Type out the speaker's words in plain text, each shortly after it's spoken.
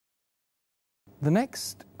The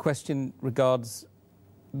next question regards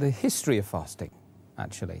the history of fasting,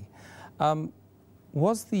 actually.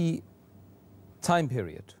 Was the time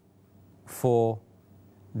period for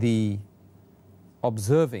the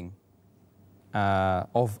observing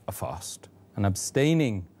of a fast and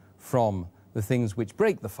abstaining from the things which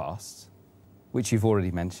break the fast, which you've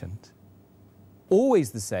already mentioned,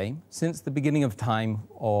 always the same since the beginning of time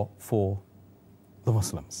or for the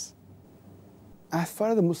Muslims? As far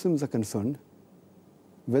as the Muslims are concerned,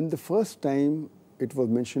 when the first time it was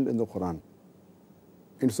mentioned in the Quran,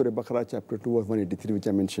 in Surah Baqarah chapter 2 verse 183, which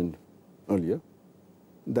I mentioned earlier,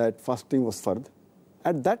 that fasting was fard,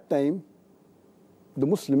 at that time the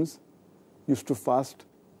Muslims used to fast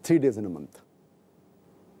 3 days in a month.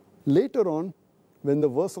 Later on, when the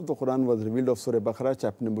verse of the Quran was revealed of Surah Baqarah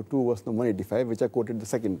chapter number 2 verse number 185, which I quoted the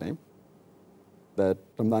second time, that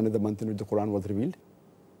Ramadan is the month in which the Quran was revealed,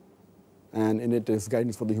 and in it is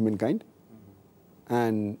guidance for the humankind,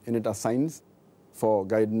 and in it are signs for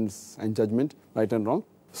guidance and judgment, right and wrong.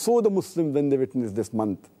 So the Muslims, when they witness this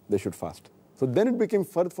month, they should fast. So then it became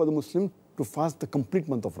fard for the Muslim to fast the complete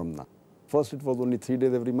month of Ramadan. First it was only 3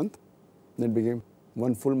 days every month, then it became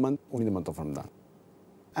 1 full month, only the month of Ramadan.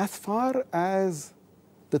 As far as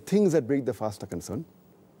the things that break the fast are concerned,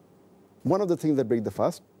 one of the things that break the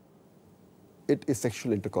fast, it is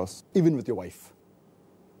sexual intercourse, even with your wife.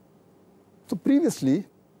 So previously,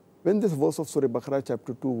 when this verse of Surah Baqarah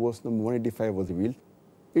chapter 2 verse number 185 was revealed,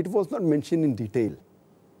 it was not mentioned in detail.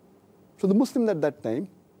 So the Muslims at that time,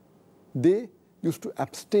 they used to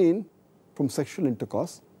abstain from sexual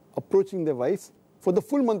intercourse, approaching their wives for the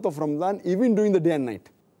full month of Ramadan, even during the day and night.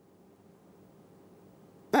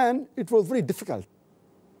 And it was very difficult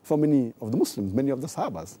for many of the Muslims, many of the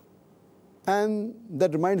Sahabas. And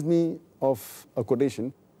that reminds me of a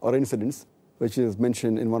quotation or incident which is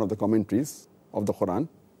mentioned in one of the commentaries of the Quran.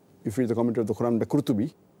 If you read the commentary of the Quran by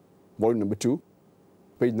Qurtubi, volume number 2,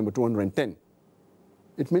 page number 210,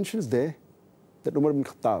 it mentions there that Umar ibn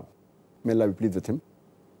Khattab, may Allah be pleased with him,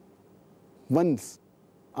 once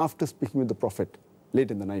after speaking with the Prophet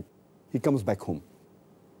late in the night, he comes back home.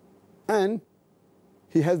 And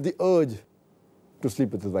he has the urge to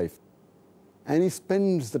sleep with his wife. And he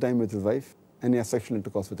spends the time with his wife, and he has sexual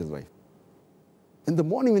intercourse with his wife. In the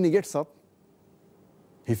morning when he gets up,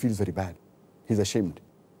 he feels very bad. He's ashamed.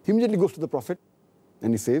 He immediately goes to the Prophet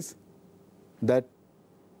and he says that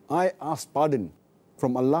I ask pardon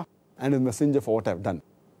from Allah and His Messenger for what I've done.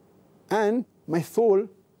 And my soul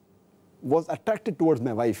was attracted towards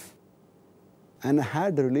my wife, and I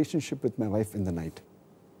had a relationship with my wife in the night.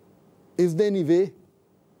 Is there any way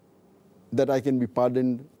that I can be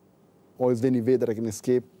pardoned, or is there any way that I can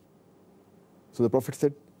escape? So the Prophet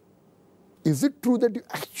said, is it true that you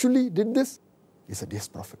actually did this? He said, yes,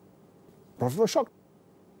 Prophet. Prophet was shocked.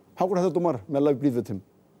 How could Hazrat Umar, may Allah be pleased with him,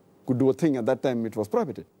 could do a thing at that time it was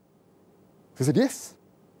prohibited? He said, yes,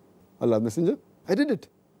 Allah's Messenger, I did it.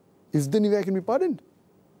 Is there any way I can be pardoned?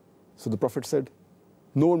 So the Prophet said,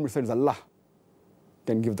 no one besides Allah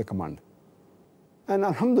can give the command. And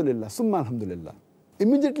alhamdulillah, summa alhamdulillah,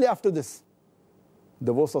 immediately after this,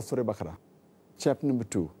 the verse of Surah Baqarah, chapter number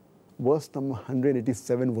 2, verse number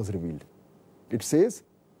 187 was revealed. It says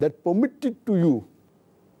that permitted to you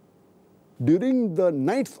during the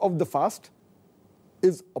nights of the fast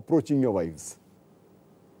is approaching your wives.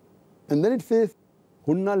 And then it says,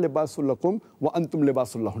 Hunna libasul lakum wa antum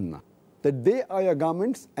libasul lahunna, that they are your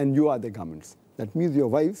garments and you are their garments. That means your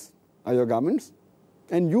wives are your garments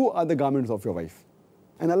and you are the garments of your wife.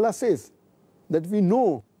 And Allah says that we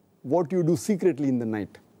know what you do secretly in the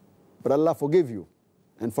night, but Allah forgave you.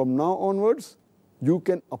 And from now onwards, you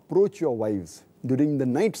can approach your wives during the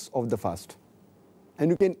nights of the fast. And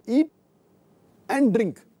you can eat and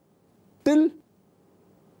drink till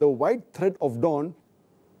the white thread of dawn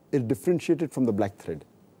is differentiated from the black thread.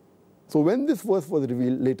 So when this verse was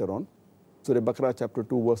revealed later on, Surah Baqarah chapter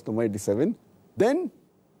 2 verse number 87, then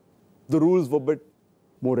the rules were a bit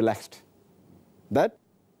more relaxed, that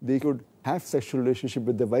they could have sexual relationship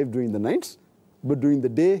with their wife during the nights, but during the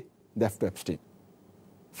day they have to abstain.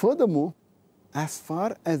 Furthermore, as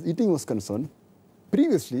far as eating was concerned,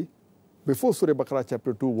 previously, before Surah Baqarah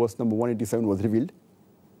chapter 2 verse number 187 was revealed,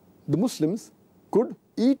 the Muslims could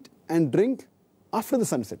eat and drink after the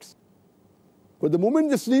sun sets. But the moment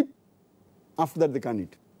they sleep, after that they can't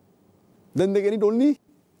eat. Then they can eat only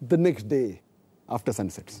the next day after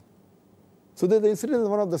sunsets. So there's the incident of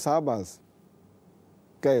one of the Sahabas,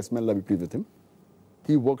 Qais, may Allah be pleased with him.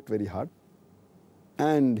 He worked very hard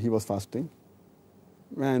and he was fasting.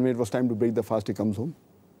 And when it was time to break the fast, he comes home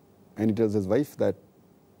and he tells his wife that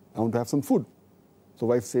I want to have some food. So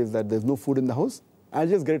wife says that there's no food in the house, I'll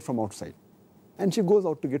just get it from outside. and she goes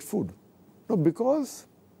out to get food. Now, because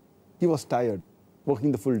he was tired,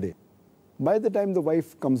 working the full day, by the time the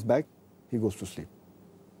wife comes back, he goes to sleep.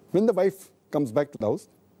 When the wife comes back to the house,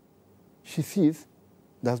 she sees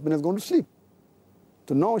the husband has gone to sleep.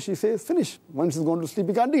 So now she says, finish. Once he's gone to sleep,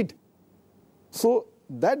 he can't eat. So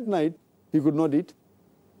that night, he could not eat.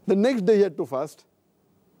 The next day, he had to fast.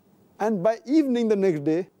 And by evening the next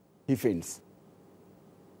day, he faints.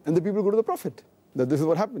 And the people go to the Prophet, that this is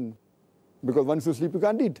what happened. Because once you sleep, you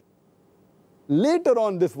can't eat. Later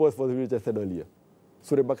on, this verse was which I said earlier.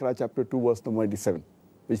 Surah Baqarah chapter 2, verse number 97,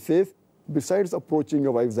 which says, besides approaching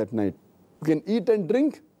your wives at night, you can eat and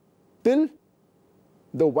drink till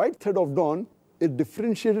the white thread of dawn is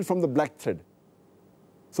differentiated from the black thread.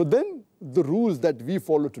 So then the rules that we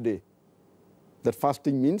follow today, that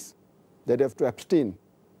fasting means that you have to abstain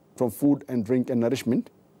from food and drink and nourishment,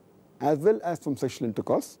 as well as from sexual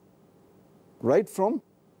intercourse, right from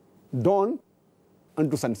dawn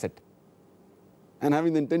unto sunset. And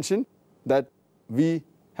having the intention that we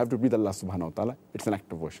have to please Allah subhanahu wa ta'ala. It's an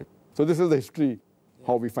act of worship. So this is the history,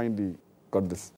 how we finally got this.